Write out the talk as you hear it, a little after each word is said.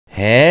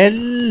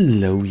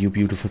Hello you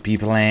beautiful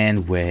people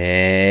and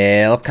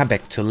welcome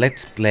back to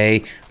Let's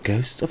Play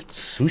Ghost of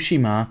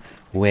Tsushima,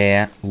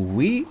 where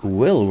we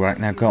will right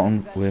now go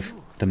on with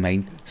the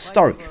main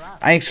story.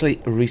 I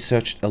actually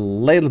researched a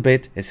little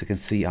bit. As you can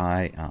see,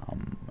 I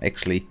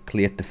actually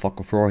cleared the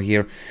fucking floor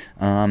here,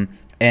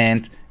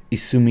 and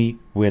Izumi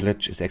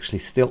village is actually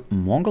still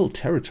Mongol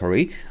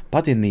territory,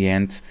 but in the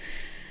end,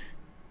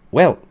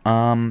 well,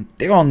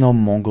 there are no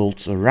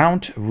Mongols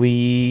around.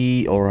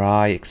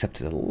 I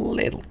accepted a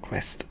little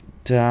quest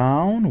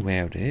down,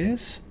 where it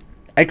is.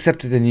 I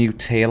accepted a new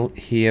tale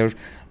here,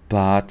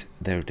 but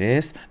there it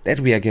is, that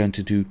we are going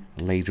to do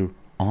later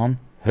on,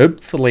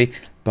 hopefully.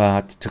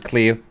 But to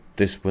clear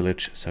this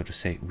village, so to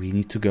say, we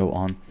need to go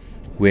on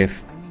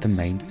with the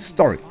main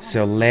story.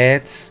 So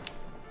let's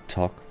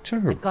talk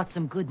to her. I got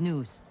some good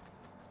news.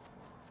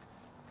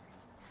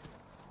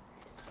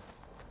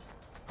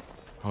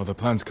 How are the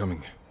plans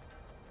coming?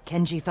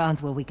 Kenji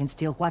found where we can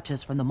steal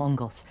watches from the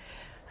Mongols.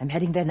 I'm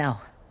heading there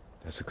now.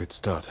 That's a good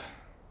start.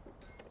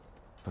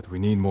 But we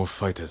need more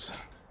fighters.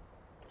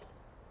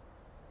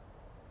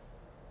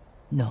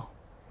 No.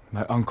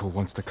 My uncle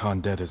wants the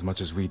Khan dead as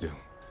much as we do.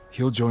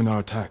 He'll join our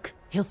attack.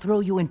 He'll throw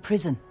you in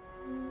prison.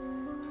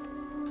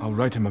 I'll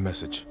write him a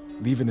message.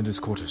 Leave it in his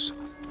quarters.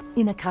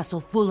 In a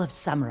castle full of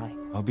samurai.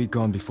 I'll be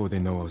gone before they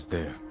know I was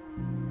there.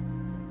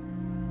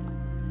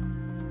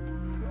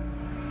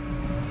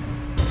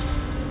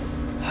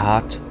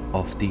 Heart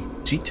of the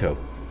Jito.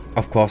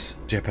 Of course,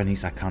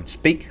 Japanese I can't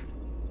speak,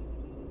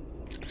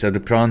 so the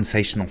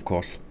pronunciation, of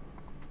course,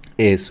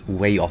 is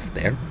way off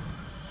there.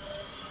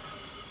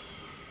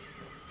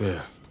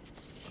 There.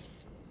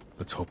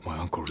 Let's hope my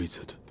uncle reads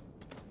it.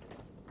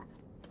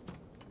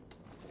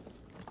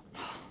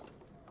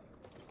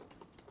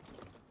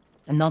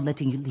 I'm not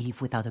letting you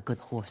leave without a good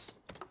horse.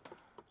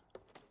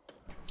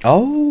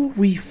 Oh,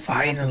 we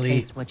finally...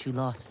 Replace what you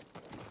lost.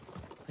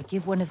 But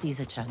give one of these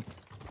a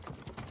chance.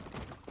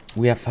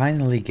 We are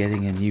finally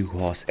getting a new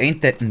horse.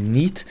 Ain't that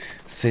neat?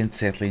 Since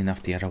sadly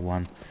enough the other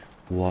one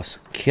was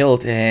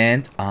killed.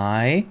 And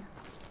I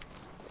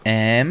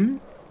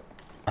am,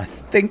 I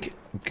think,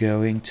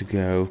 going to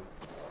go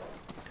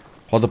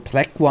for the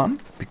black one.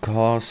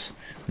 Because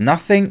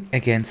nothing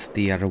against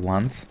the other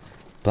ones.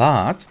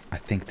 But I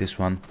think this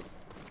one,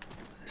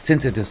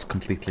 since it is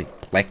completely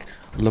black,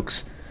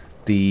 looks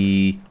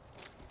the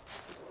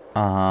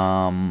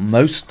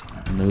most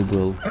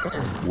noble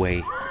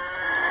way.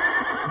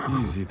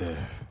 Easy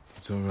there.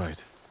 It's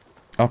alright.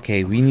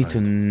 Okay, we need to...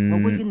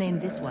 What will you name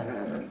this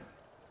one?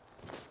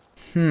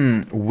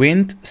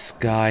 Wind,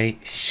 Sky,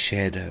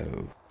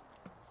 Shadow.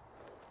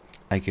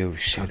 I go with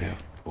Shadow. Okay,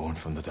 born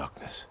from the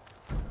darkness.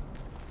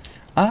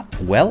 Ah,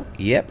 well,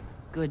 yep.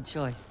 Good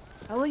choice.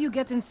 How will you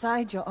get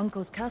inside your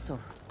uncle's castle?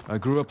 I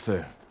grew up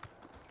there.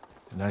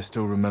 And I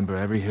still remember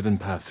every hidden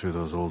path through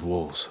those old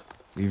walls.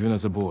 Even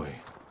as a boy,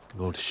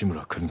 Lord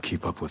Shimura couldn't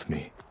keep up with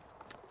me.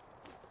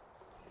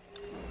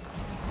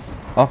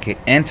 Okay,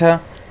 enter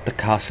the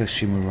castle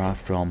Shimura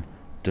from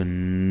the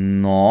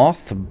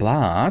north,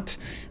 but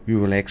we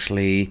will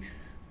actually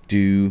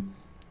do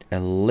a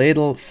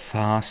little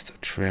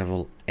fast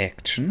travel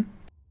action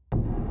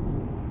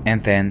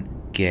and then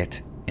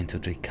get into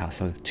the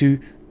castle.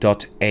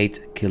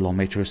 2.8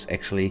 kilometers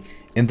actually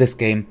in this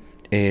game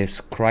is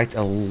quite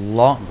a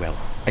long, well,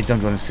 I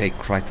don't want to say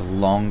quite a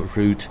long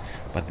route,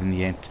 but in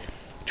the end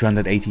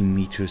 280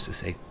 meters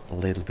is a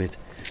little bit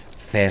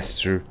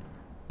faster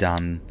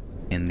than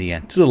in the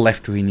end. To the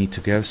left we need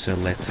to go, so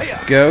let's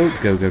go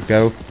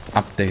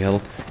up the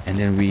hill, and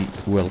then we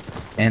will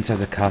enter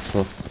the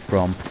castle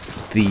from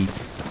the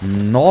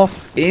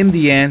north. In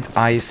the end,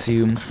 I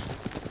assume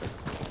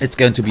it's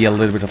going to be a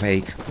little bit of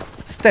a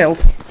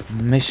stealth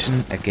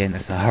mission again,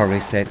 as I already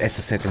said, as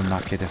I said in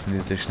Mafia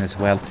Definitive Edition as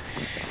well.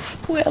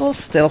 Well,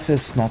 stealth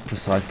is not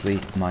precisely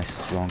my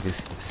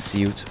strongest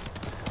suit,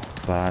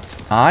 but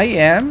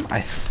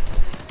I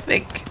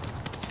think,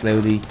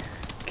 slowly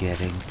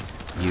getting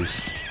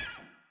used.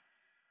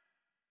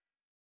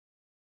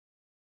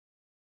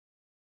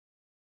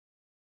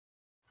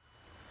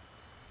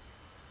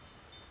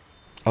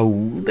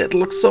 Oh, that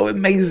looks so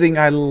amazing.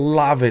 I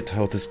love it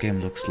how this game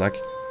looks like.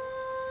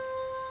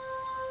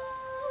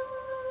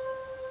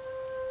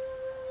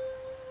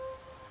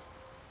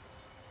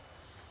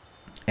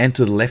 And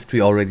to the left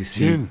we already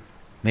see Jin,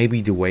 maybe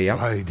the way up.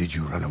 why did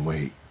you run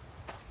away?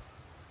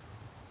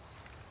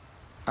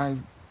 I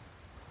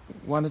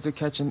wanted to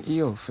catch an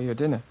eel for your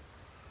dinner.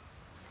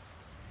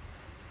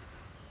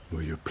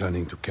 Were you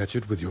planning to catch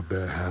it with your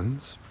bare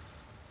hands?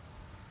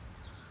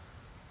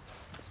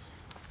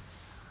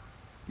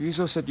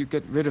 Yuzo said you'd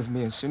get rid of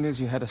me as soon as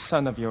you had a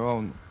son of your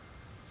own.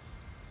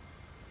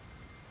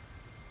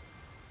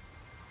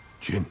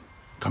 Jin,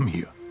 come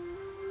here.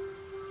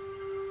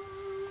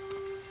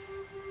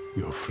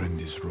 Your friend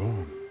is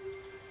wrong.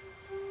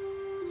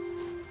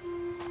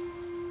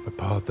 A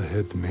path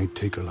ahead may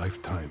take a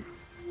lifetime,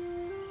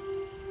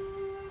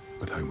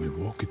 but I will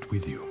walk it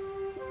with you.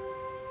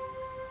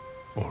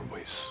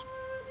 Always.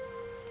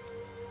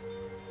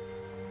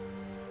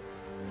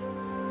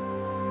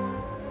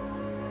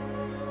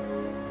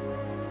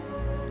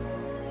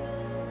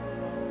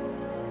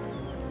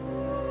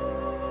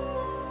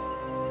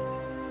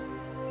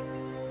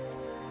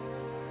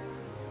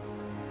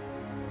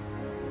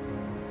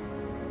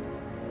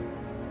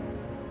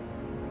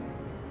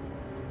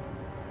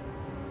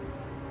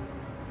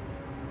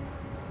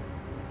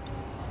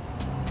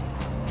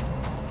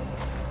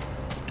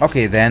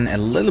 Okay, then a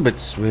little bit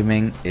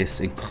swimming is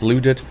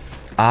included.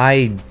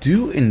 I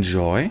do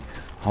enjoy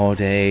how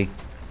they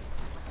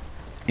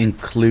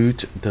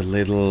include the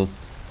little...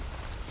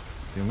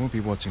 They won't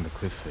be watching the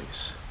cliff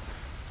face.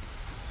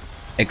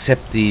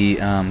 Except the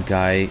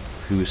guy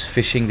who's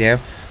fishing there.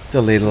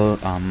 The little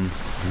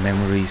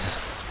memories.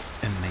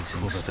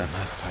 Amazing stuff.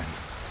 Last time.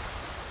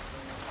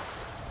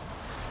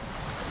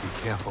 Be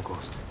careful,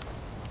 Ghost.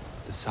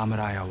 The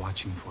samurai are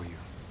watching for you.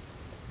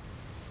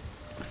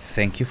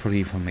 Thank you for the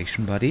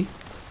information, buddy.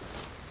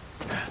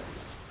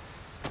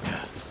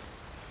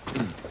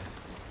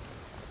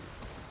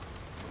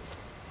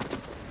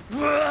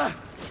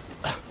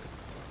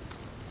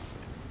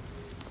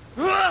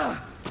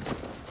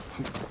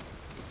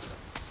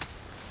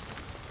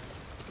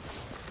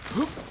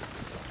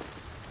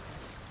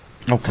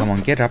 Oh, come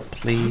on, get up,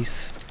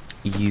 please.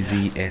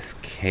 Easy as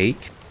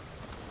cake.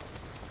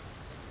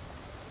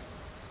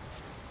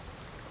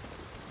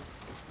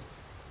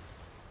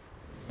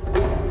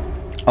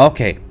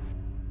 Okay.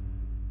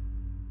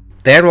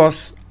 That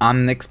was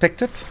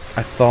unexpected.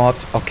 I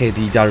thought, okay,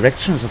 the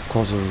direction is of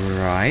course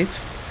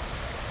right.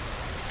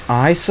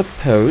 I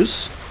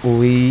suppose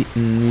we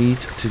need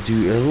to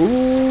do a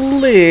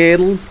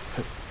little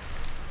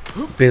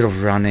bit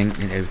of running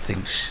and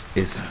everything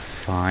is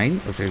fine.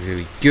 Very,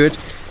 very good.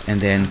 And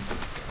then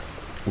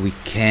we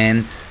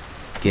can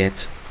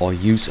get or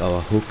use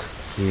our hook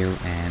here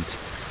and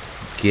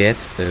get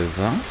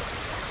over.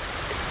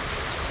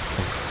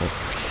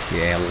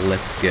 Okay,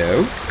 let's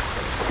go.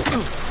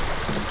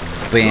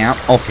 Bam.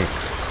 Okay.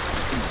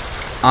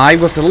 I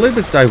was a little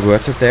bit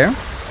diverted there,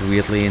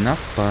 weirdly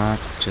enough, but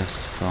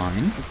just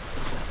fine.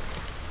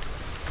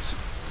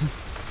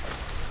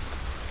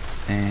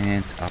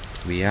 And up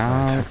we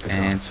are,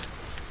 and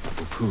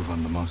will prove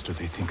I'm the monster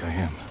they think I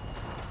am.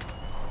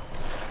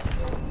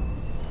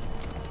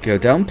 Go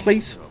down,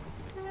 please.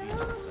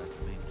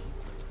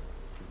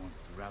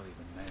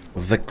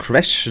 The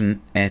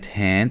question at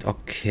hand.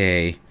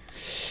 Okay.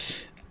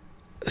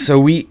 So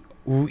we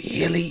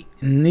really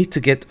need to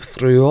get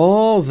through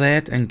all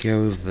that and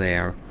go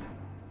there.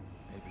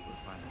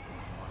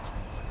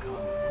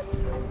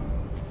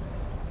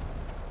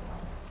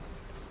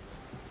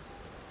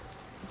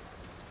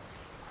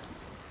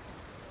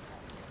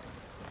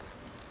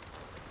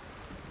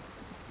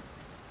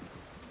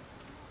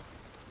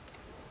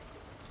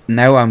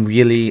 Now I'm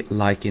really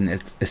like in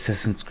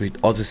Assassin's Creed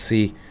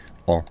Odyssey,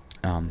 or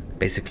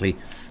basically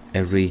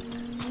every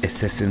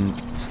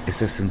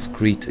Assassin's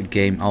Creed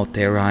game out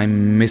there.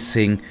 I'm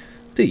missing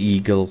the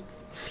eagle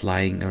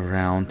flying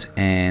around,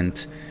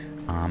 and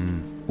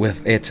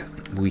with it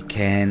we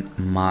can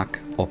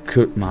mark or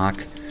could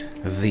mark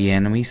the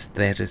enemies.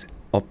 That is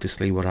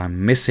obviously what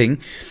I'm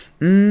missing.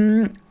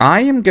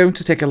 I am going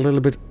to take a little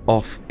bit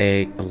of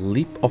a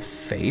leap of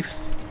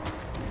faith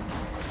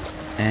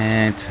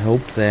and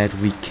hope that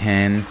we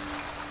can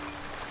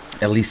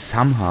at least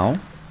somehow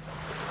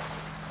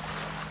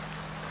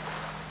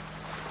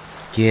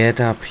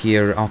get up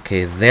here.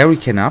 Okay, there we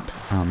can up.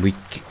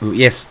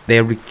 Yes,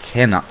 there we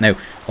can up. No,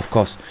 of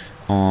course,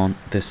 on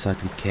this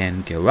side we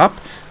can go up.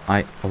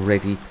 I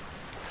already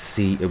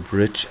see a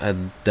bridge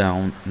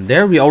down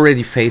there. We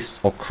already faced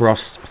or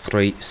crossed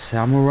 3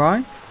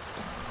 samurai.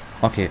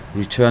 Okay,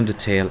 return the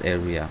tail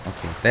area.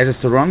 Okay, that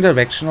is the wrong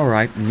direction.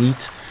 Alright,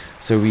 neat.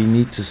 So we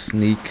need to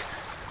sneak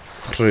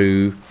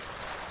through,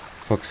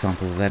 for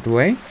example, that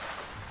way.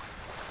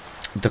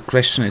 The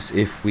question is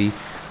if we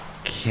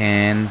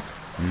can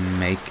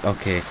make...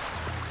 Okay,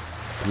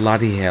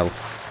 bloody hell.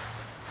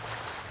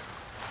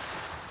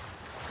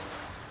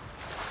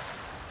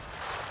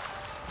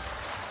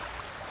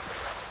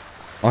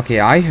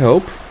 Okay, I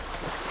hope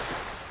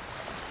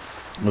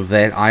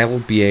that I'll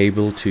be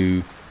able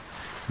to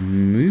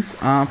move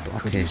up. I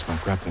could Okay. use my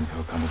grappling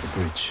hook under the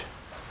bridge,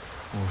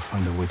 or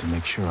find a way to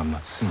make sure I'm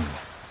not seen.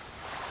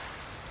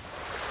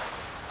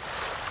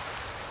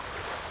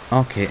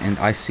 Okay, and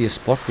I see a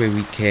spot where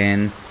we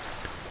can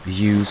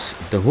use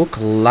the hook.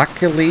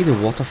 Luckily, the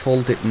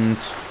waterfall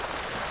didn't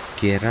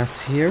get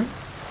us here.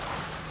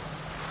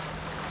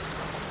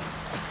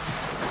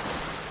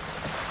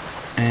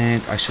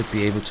 And I should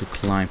be able to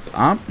climb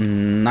up.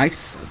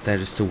 Nice, that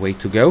is the way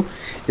to go.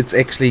 It's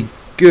actually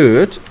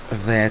good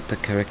that the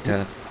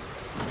character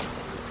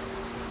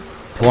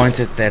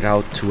pointed that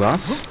out to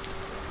us.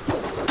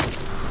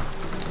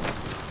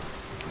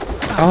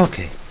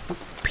 Okay.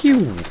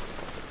 Pew!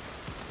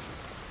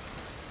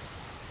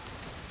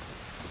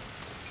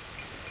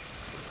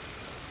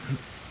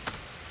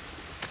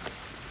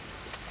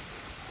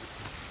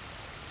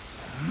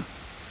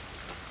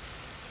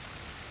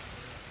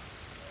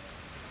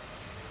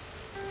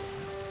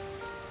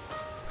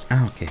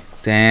 Okay,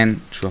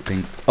 then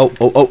dropping. Oh,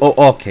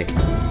 okay.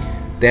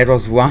 That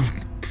was one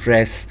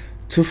press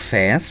too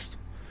fast.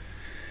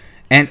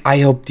 And I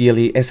hope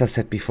dearly, as I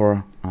said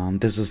before,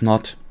 this is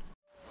not...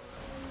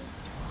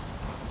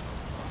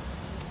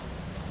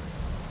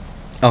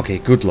 Okay,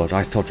 good lord,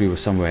 I thought we were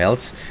somewhere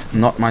else.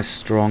 Not my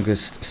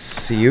strongest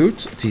suit,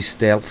 the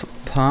stealth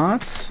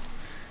parts.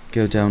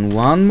 Go down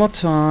one more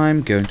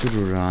time, going to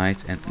the right,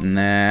 and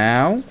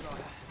now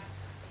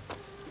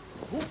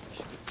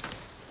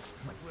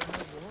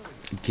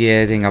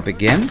getting up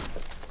again.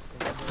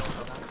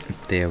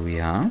 There we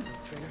are.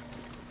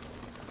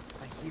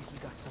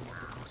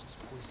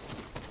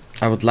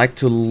 I would like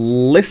to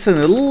listen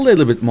a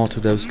little bit more to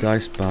those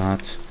guys,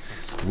 but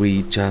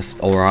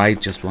I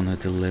just want to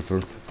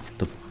deliver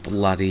the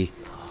bloody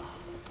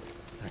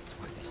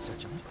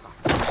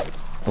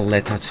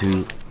letter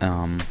to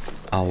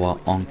our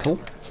uncle.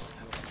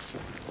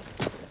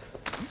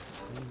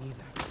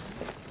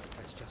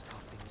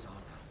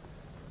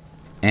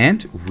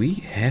 And we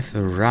have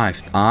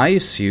arrived. I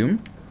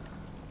assume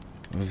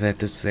that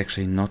this is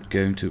actually not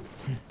going to...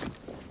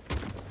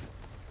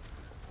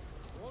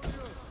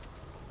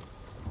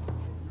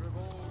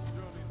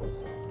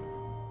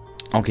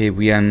 Okay,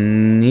 we are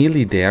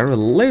nearly there. A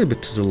little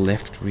bit to the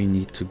left we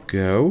need to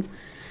go.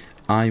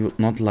 I would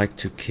not like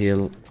to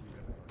kill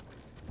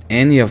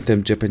any of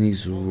them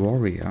Japanese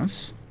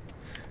warriors,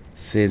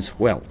 since,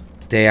 well,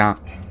 they are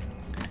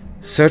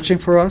searching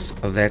for us,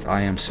 that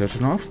I am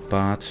certain of,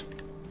 but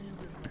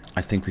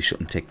I think we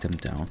shouldn't take them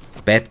down.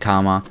 Bad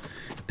karma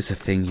is a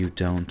thing you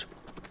don't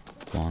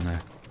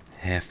wanna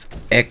have,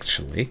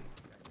 actually.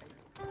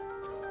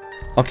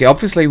 Okay,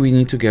 obviously we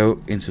need to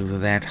go into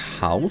that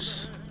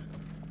house.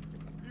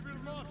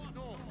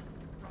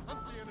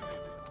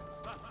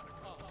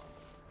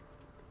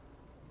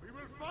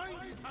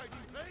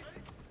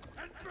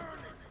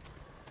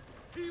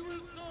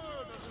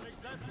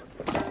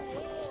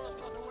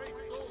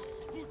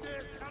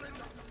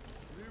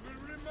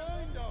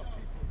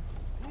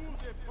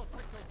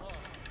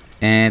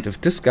 And if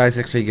this guy's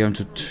actually going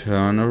to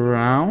turn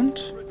around...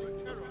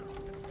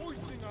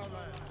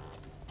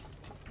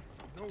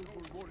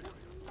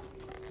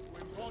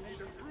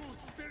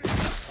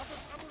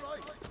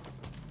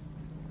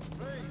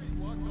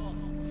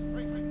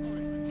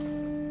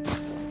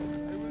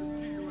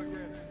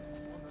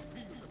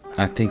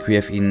 I think we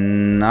have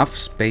enough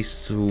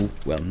space to...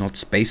 well, not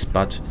space,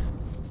 but...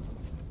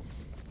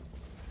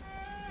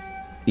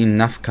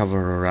 enough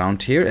cover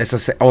around here.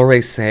 As I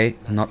always say,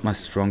 not my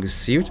strongest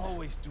suit.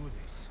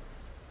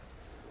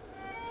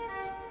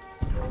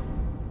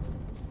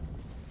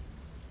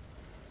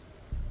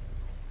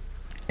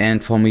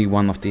 And for me,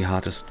 one of the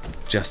hardest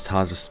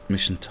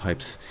mission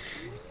types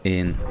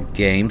in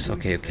games.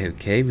 Okay,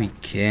 we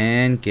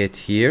can get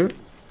here.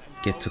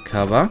 Get to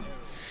cover.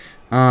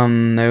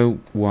 No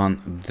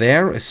one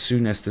there. As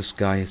soon as this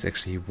guy has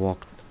actually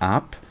walked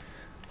up,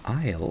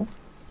 I'll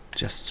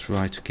just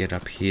try to get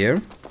up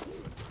here.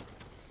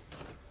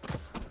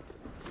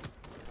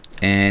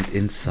 And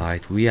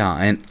inside we are.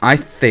 And I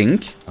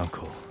think...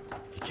 Uncle,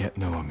 he can't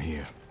know I'm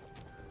here.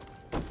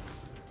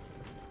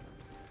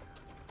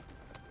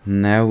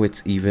 Now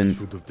it's even... We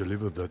should have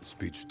delivered that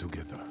speech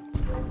together.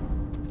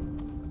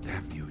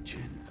 Damn you,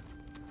 Jin.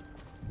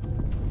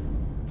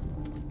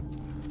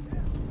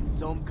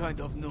 Some kind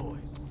of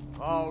noise.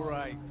 All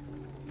right.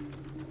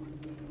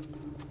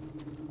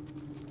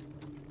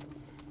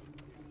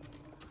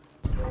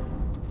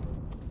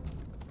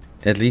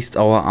 At least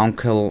our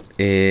uncle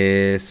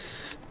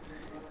is...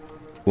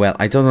 well,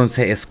 I don't want to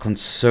say as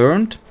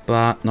concerned,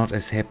 but not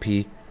as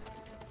happy.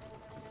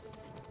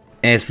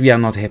 As we are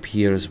not happy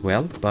here as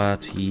well,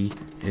 but he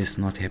is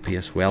not happy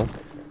as well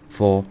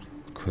for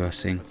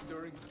cursing.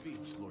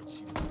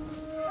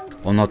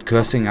 Or not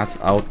cursing us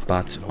out,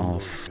 but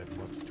of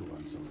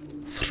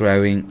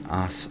throwing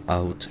us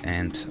out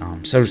and,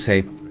 so to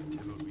say,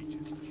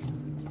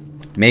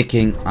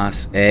 making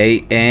us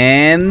a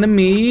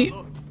enemy.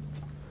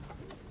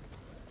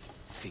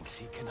 Thinks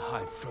he can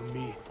hide from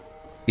me.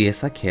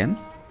 Yes, I can.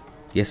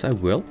 Yes, I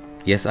will.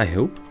 Yes, I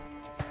hope.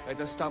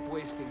 Let us stop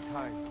wasting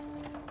time.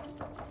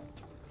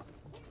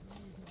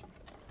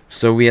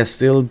 So we are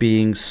still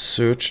being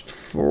searched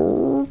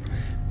for.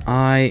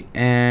 I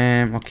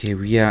am... okay,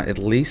 we are at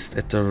least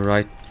at the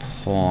right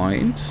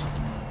point.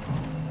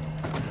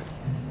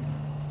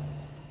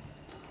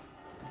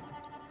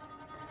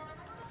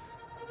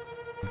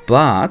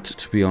 But,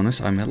 to be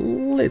honest, I'm a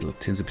little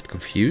teensy bit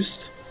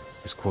confused.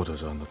 His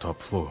quarters are on the top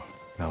floor.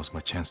 Now's my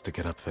chance to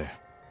get up there.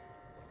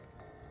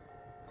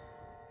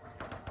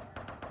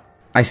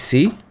 I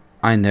see.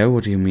 I know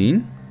what you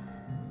mean.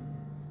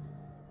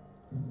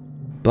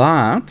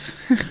 But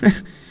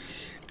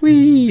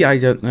I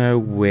don't know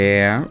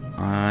where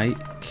I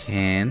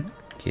can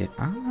get...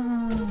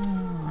 ah,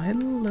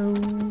 hello.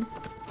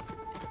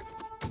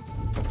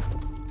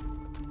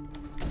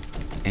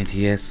 And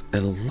he has a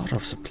lot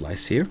of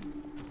supplies here.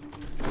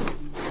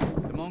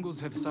 The Mongols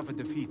have suffered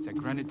defeats at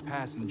Granite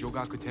Pass and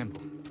Jogaku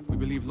Temple. We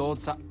believe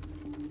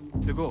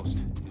the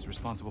Ghost is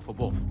responsible for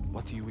both.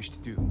 What do you wish to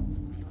do? We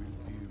will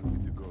deal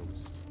with the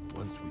ghost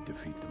once we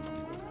defeat the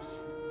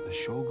Mongols. The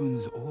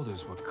Shogun's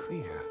orders were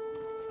clear.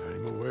 I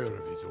am aware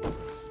of his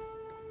orders.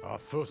 Our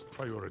first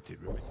priority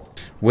will be...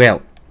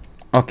 well,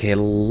 okay, a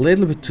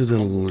little bit to the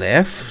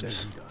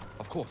left.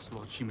 Of course,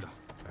 Lord Shimura.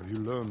 Have you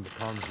learned the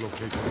Khan's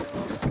location?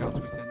 The scouts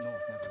we sent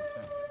north never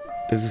returned.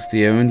 This is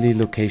the only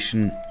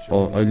location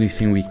or only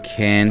thing we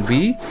can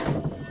be. I'll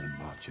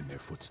march in their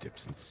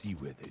footsteps and see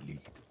where they lead.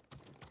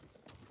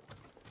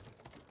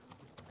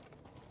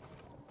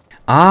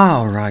 Ah,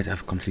 alright,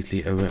 I've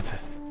completely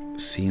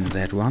overseen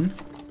that one.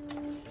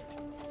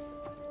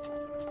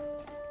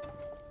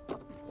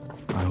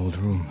 My old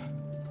room.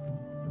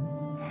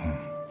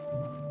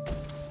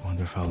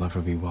 Wonder if I'll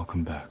ever be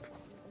welcome back.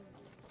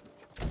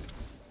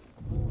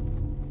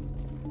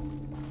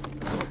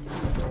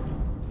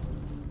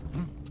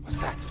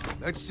 What's that?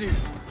 Let's see.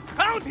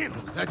 Found him!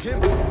 Is that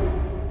him?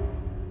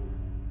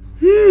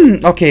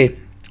 Okay,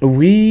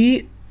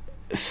 we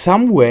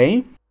some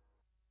way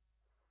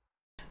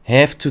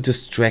have to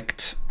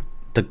distract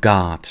the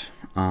guard.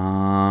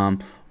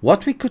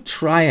 What we could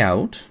try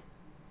out,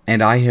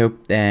 and I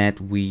hope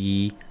that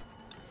we...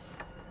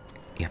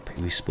 Yep,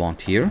 we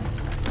spawned here.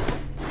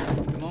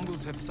 The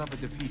Mongols have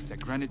suffered defeats at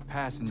Granite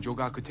Pass and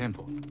Jogaku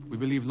Temple. We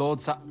believe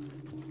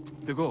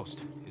the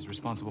Ghost, is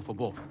responsible for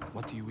both.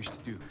 What do you wish to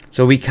do?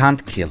 So we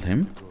can't kill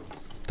him.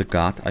 The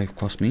guard, I of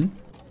course mean.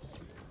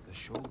 The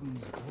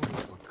Shogun's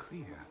orders were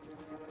clear.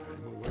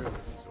 I'm aware of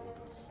his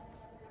orders.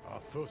 Our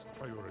first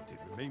priority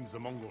remains the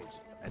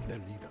Mongols and their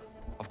leader.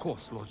 Of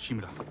course, Lord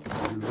Shimura.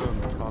 You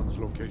learn the Khan's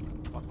location.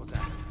 What was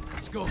that?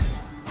 Let's go.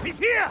 He's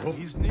here!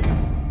 He's near.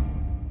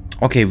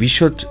 Okay, we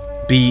should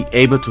be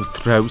able to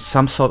throw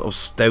some sort of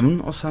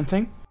stone or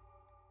something.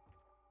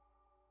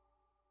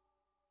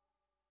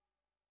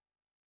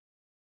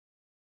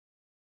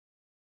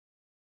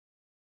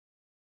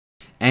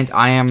 And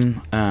I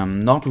am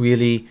not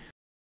really...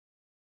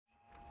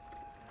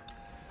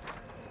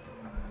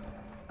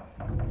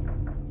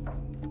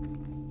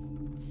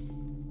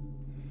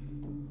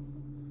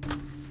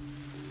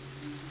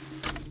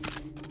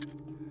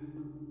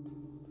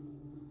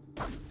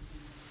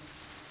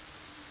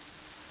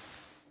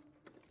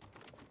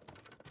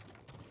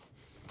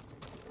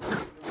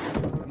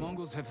 The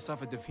Mongols have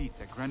suffered defeats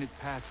at Granite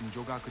Pass and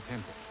Jogaku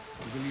Temple.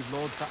 We believe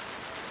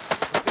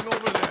Looking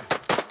over there.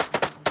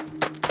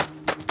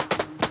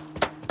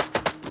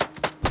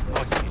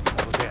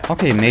 Over there.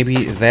 Okay,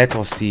 maybe that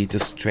was the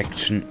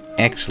distraction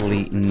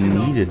actually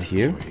needed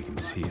here. Where you can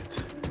see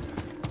it.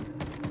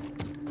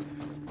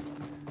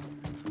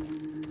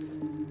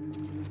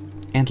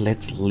 And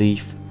let's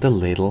leave the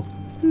little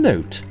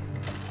note.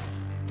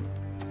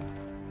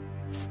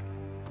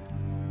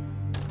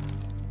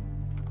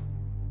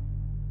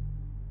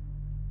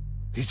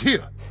 He's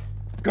here!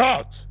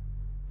 Guards!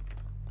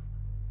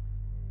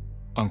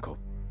 Uncle,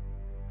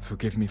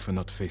 forgive me for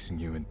not facing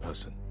you in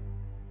person.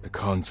 The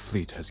Khan's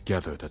fleet has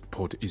gathered at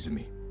Port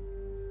Izumi.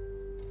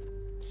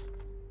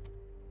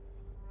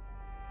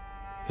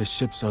 His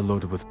ships are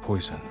loaded with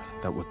poison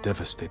that will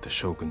devastate the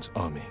Shogun's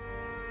army.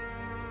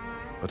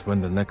 But when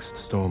the next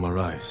storm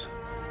arrives,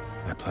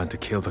 I plan to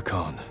kill the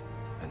Khan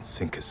and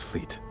sink his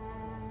fleet.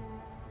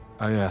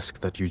 I ask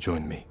that you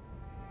join me.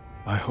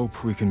 I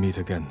hope we can meet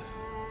again.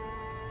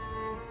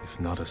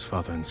 If not as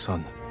father and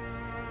son,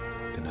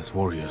 then as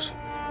warriors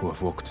who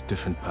have walked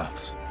different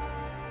paths.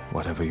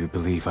 Whatever you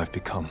believe I've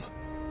become,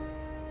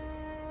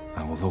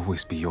 I will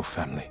always be your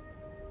family.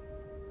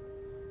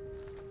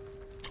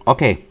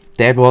 Okay,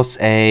 that was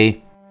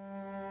a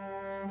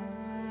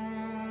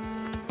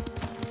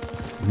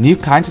new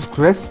kind of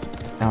quest.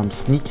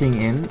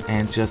 Sneaking in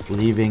and just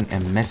leaving a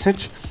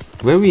message.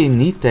 Where we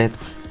need that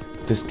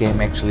this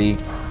game actually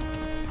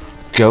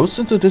goes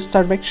into this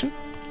direction.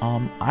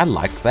 I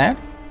like that.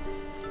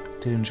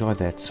 Did enjoy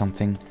that.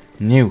 Something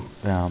new.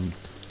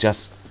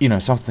 Just, you know,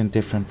 something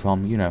different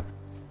from, you know,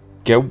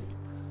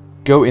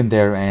 go in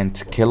there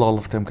and kill all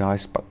of them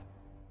guys, but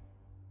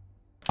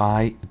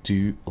I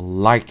do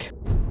like.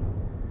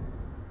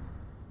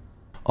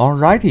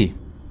 Alrighty.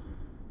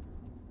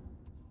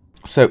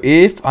 So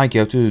if I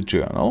go to the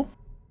journal,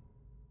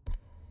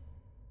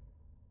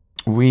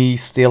 we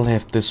still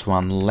have this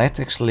one. Let's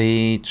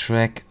actually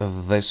track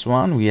this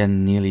one. We are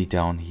nearly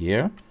down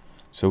here.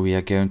 So we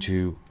are going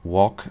to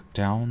walk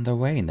down the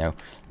way now.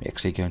 We're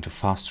actually going to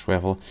fast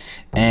travel.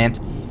 And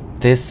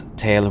this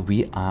tale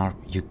we are,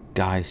 you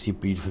guys, you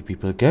beautiful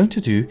people, going to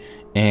do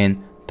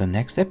in the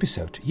next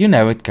episode. You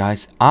know it,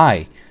 guys.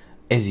 I,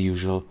 as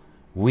usual,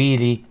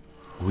 really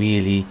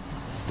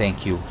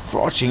thank you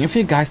for watching. If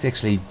you guys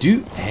actually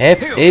do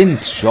have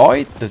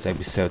enjoyed this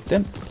episode,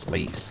 then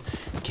please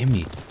give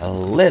me a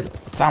little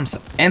thumbs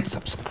up and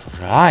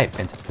subscribe.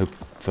 And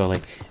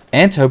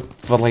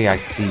hopefully I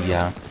see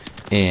ya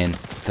in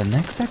the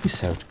next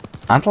episode.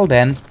 Until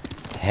then,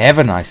 have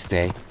a nice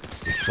day.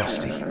 Stay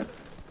frosty.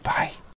 Bye.